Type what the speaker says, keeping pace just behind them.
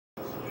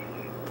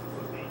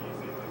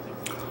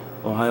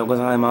Ohayou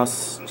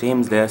gozaimasu.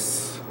 James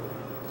desu.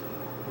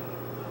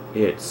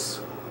 It's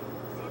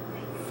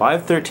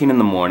 5:13 in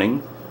the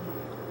morning,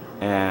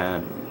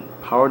 and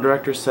Power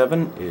Director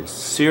 7 is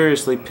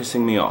seriously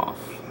pissing me off.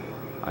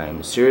 I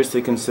am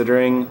seriously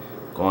considering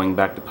going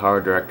back to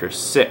Power Director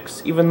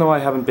 6, even though I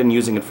haven't been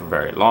using it for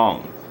very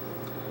long.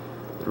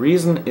 The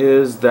reason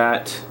is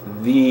that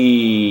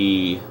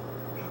the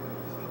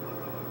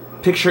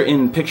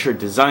picture-in-picture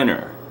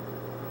designer,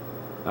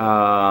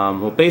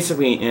 well,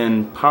 basically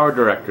in Power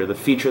Director, the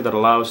feature that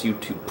allows you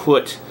to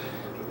put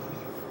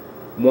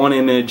one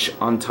image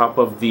on top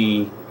of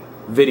the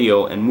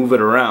video and move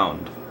it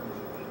around,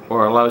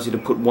 or allows you to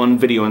put one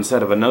video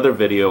inside of another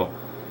video,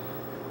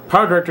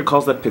 Power Director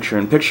calls that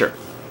picture-in-picture.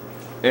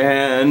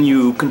 And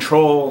you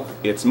control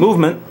its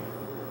movement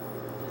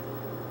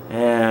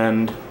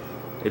and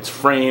its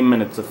frame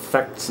and its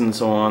effects and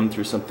so on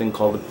through something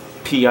called the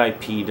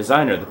PIP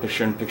designer, the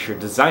picture-in-picture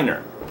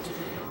designer.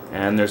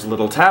 And there's a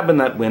little tab in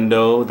that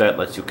window that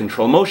lets you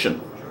control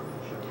motion.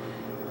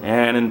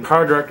 And in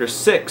Power Director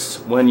 6,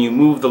 when you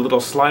move the little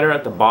slider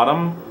at the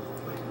bottom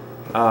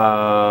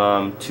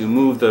to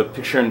move the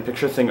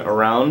picture-in-picture thing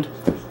around,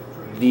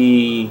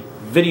 the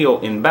video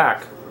in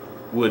back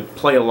would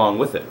play along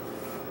with it.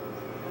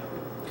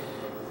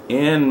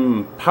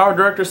 In Power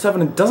Director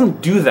 7, it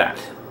doesn't do that.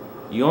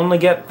 You only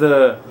get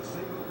the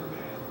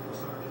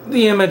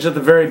image at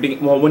the very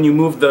beginning. Well, when you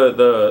move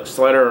the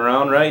slider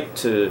around, right,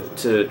 to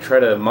try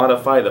to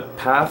modify the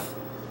path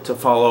to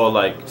follow,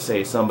 like,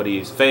 say,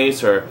 somebody's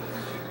face or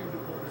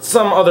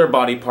some other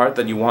body part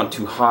that you want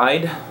to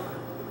hide,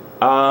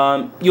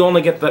 you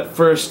only get that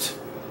first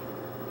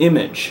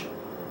image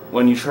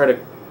when you try to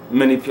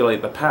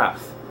manipulate the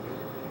path.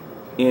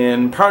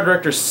 In Power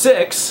Director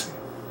 6,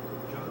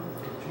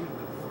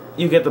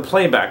 you get the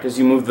playback as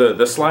you move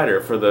the slider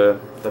for the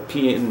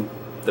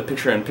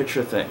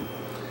picture-in-picture thing.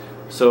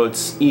 So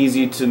it's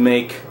easy to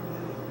make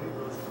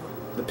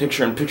the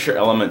picture-in-picture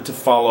element to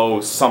follow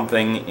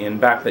something in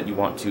back that you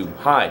want to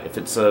hide, if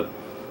it's a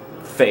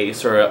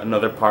face or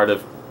another part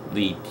of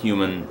the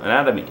human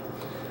anatomy.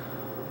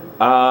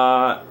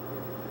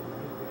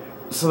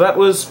 So that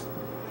was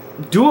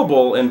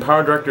doable in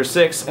Power Director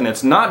 6, and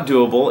it's not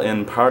doable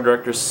in Power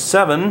Director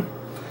 7.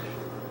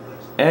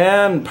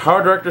 And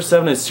Power Director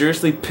 7 is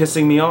seriously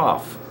pissing me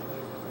off,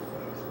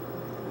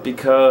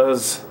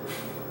 because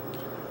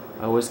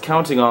I was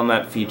counting on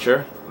that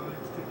feature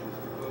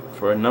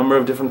for a number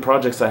of different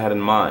projects I had in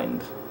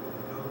mind.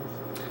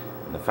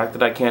 And the fact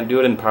that I can't do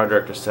it in Power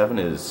Director 7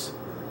 is,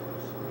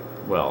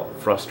 well,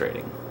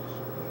 frustrating.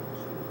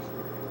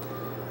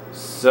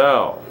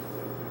 So,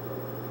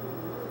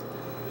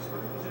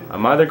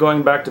 I'm either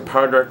going back to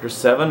Power Director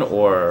 7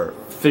 or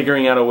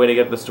figuring out a way to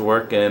get this to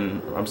work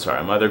in... I'm sorry,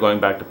 I'm either going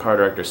back to Power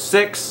Director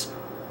 6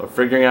 or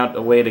figuring out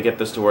a way to get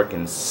this to work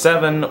in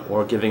 7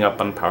 or giving up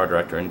on Power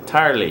Director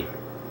entirely.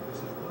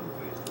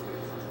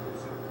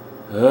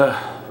 Ugh.